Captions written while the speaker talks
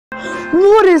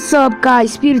What is up,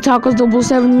 guys? Speedy Tacos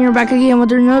 7 here, back again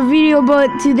with another video. But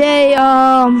today,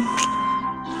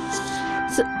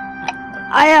 so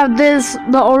I have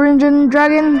the Orange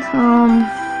Dragon,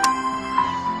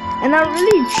 and I'm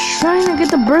really trying to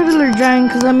get the Burglar Dragon,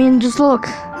 because I mean, just look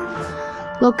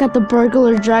at the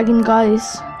Burglar Dragon,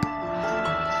 guys.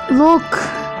 Look,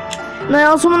 and I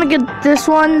also want to get this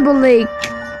one, but like,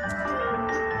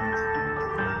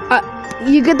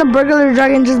 you get the Burglar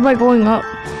Dragon just by going up.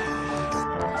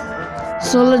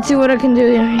 So let's see what I can do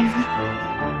here.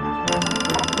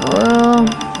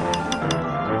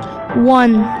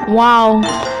 1. Wow,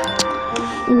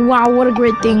 what a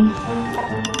great thing.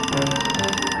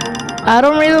 I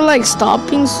don't really like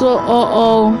stopping, so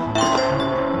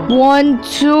 1,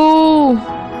 2.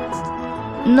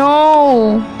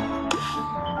 No,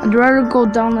 I'd rather go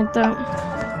down like that.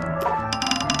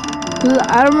 'Cause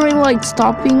I don't really like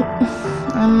stopping.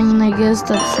 I mean, I guess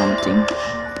that's something.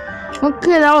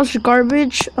 Okay, that was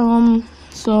garbage.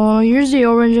 So here's the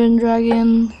Orange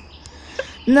Dragon.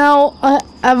 Now,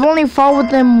 I've only fought with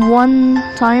them one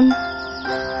time.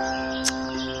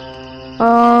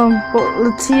 But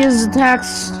let's see his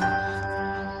attacks.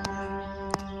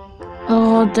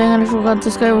 Oh, dang it, I forgot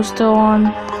this guy was still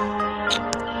on.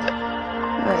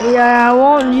 Yeah, I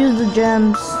won't use the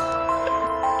gems.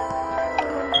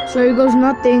 So here goes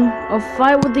nothing. A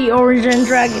fight with the Orange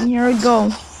Dragon. Here we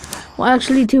go. Well,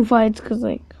 actually 2 fights, because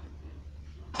like,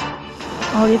 I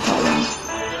already fought one.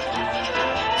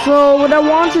 So what I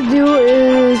want to do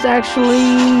is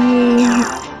actually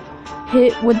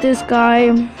hit with this guy.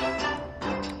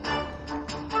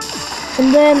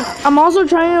 And then I'm also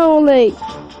trying to like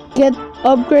get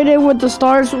upgraded with the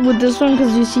stars with this one,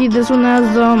 because you see this one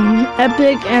has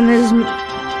epic and there's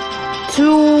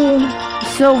 2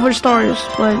 silver stars.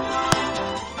 But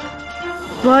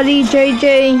Buddy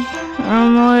JJ, I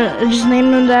don't know, I just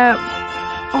named him that.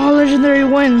 Oh, legendary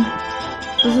win.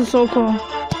 This is so cool.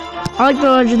 I like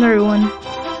the legendary one.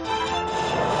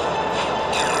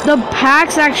 The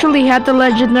packs actually had the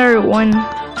legendary one.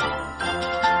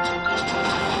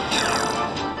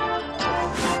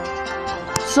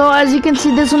 So as you can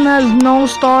see, this one has no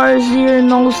stars here,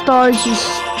 no stars, just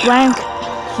rank.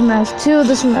 This one has 2,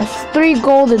 this one has 3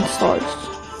 golden stars.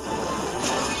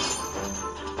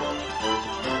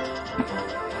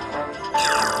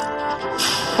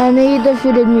 And he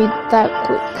defeated me that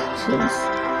quick, since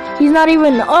he's not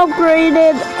even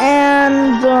upgraded,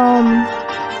 and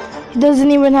he doesn't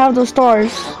even have the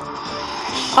stars.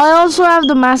 I also have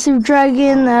the Massive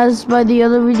Dragon, as by the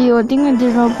other video. I think I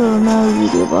did upload another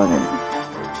video about it.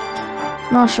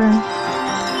 Not sure,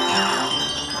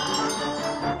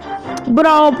 but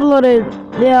I'll upload it.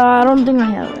 Yeah, I don't think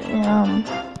I have it.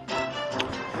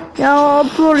 Yeah, I'll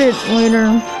upload it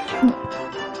later.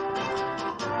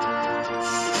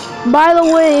 By the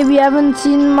way, if you haven't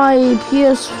seen my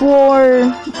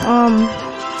PS4,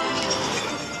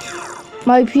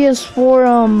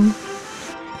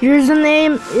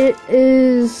 username, it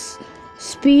is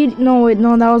Speed. No, wait,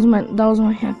 no, that was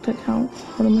my hacked account.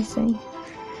 What am I saying?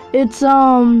 It's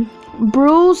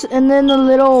Bruce, and then the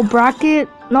little bracket,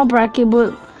 not bracket,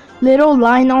 but little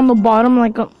line on the bottom,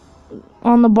 like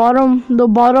on the bottom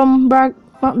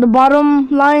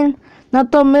line,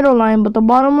 not the middle line, but the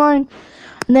bottom line.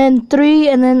 And then 3,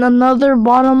 and then another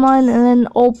bottom line, and then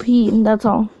OP, and that's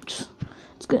all.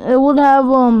 It would have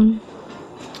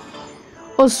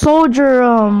a soldier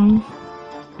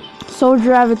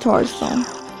avatar.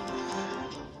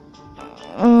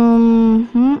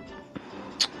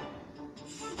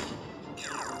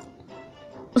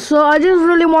 So I just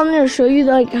really wanted to show you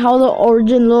like how the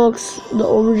origin looks, the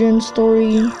origin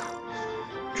story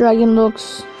dragon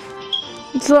looks.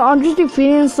 So I'm just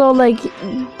defeating, so like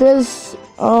this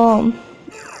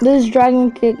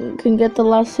dragon can get the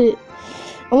last hit.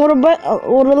 And what I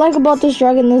like about this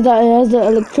dragon is that it has the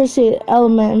electricity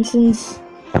element, and since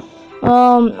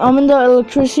I'm in the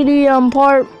electricity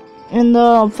part in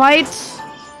the fights,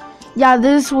 yeah,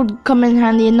 this would come in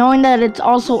handy, knowing that it's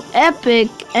also epic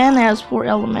and has 4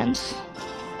 elements.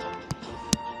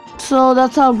 So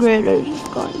that's how great it is,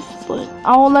 guys. But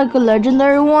I would like a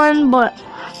legendary one, but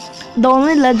the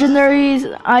only legendaries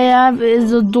I have is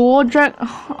the dual dragon.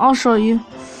 I'll show you.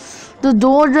 The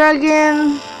dual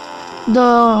dragon,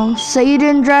 the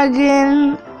Satan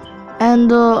dragon, and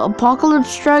the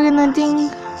Apocalypse dragon, I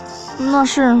think. I'm not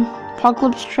sure.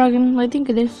 Apocalypse dragon, I think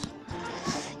it is.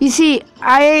 You see,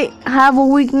 I have a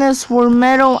weakness for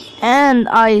metal and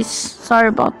ice. Sorry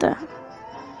about that.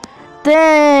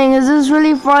 Dang, is this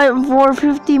really 4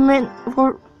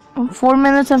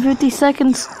 minutes and 50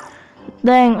 seconds?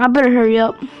 Dang, I better hurry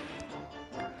up.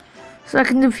 So I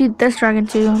can defeat this dragon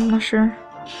too. I'm not sure.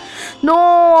 No,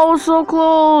 I was so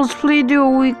close. Please do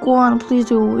a weak one. Please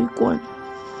do a weak one.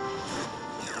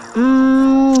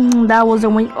 That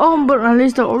wasn't weak. Oh, but at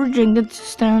least the origin gets to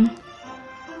stand.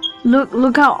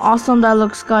 Look how awesome that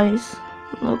looks, guys.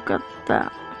 Look at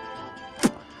that.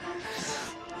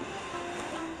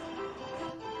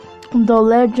 The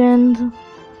legend,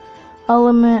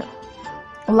 element,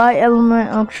 light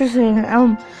element, electricity,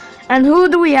 and who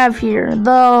do we have here?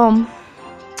 The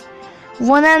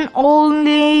one and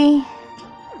only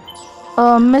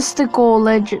mystical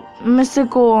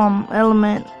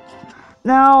element.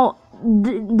 Now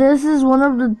this is one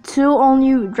of the two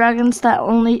only dragons that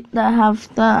have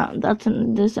that's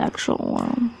in this actual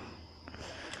one.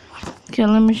 Okay,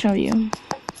 let me show you.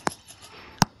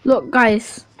 Look,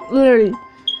 guys, literally.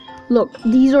 Look,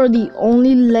 these are the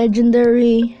only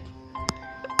legendary,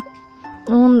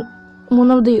 one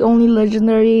of the only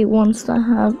legendary ones that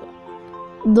have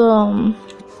the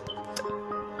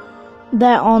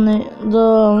that on it,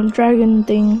 the dragon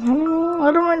thing. I don't know.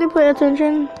 I don't really pay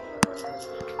attention.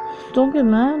 Don't get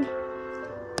mad.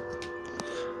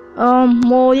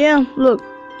 Well, yeah. Look,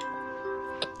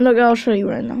 I'll show you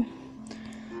right now.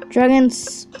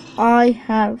 Dragons I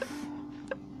have.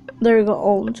 There you go.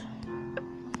 Old.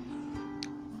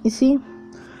 You see?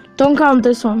 Don't count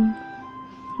this one.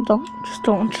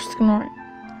 Just ignore it.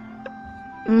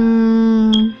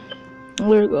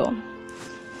 There you go.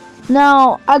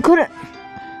 Now, I couldn't,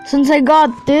 since I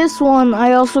got this one,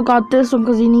 I also got this one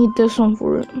because you need this one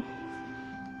for it.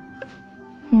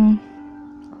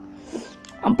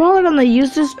 I'm probably gonna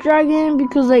use this dragon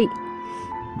because like,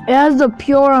 it has the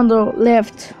pure on the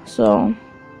left, so.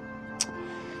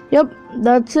 Yep,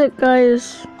 that's it,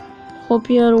 guys. Hope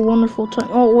you had a wonderful time.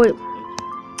 Oh, wait.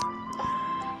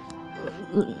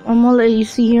 I'm gonna let you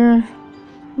see here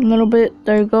a little bit.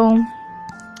 There you go.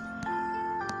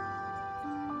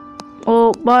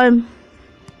 Oh, bye. I'm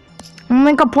gonna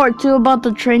make a part 2 about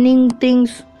the training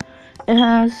things it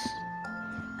has.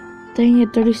 Dang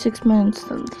it, 36 minutes.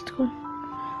 That's good.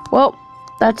 Well,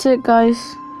 that's it, guys.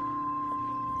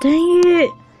 Dang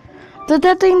it. Did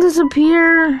that thing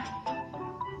disappear?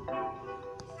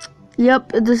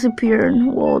 Yep, it disappeared.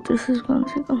 Whoa, this is gonna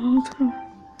take a long time.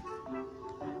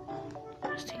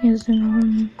 This thing isn't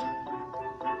on.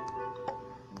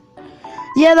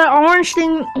 Yeah, that orange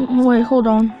thing. Wait, hold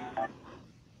on.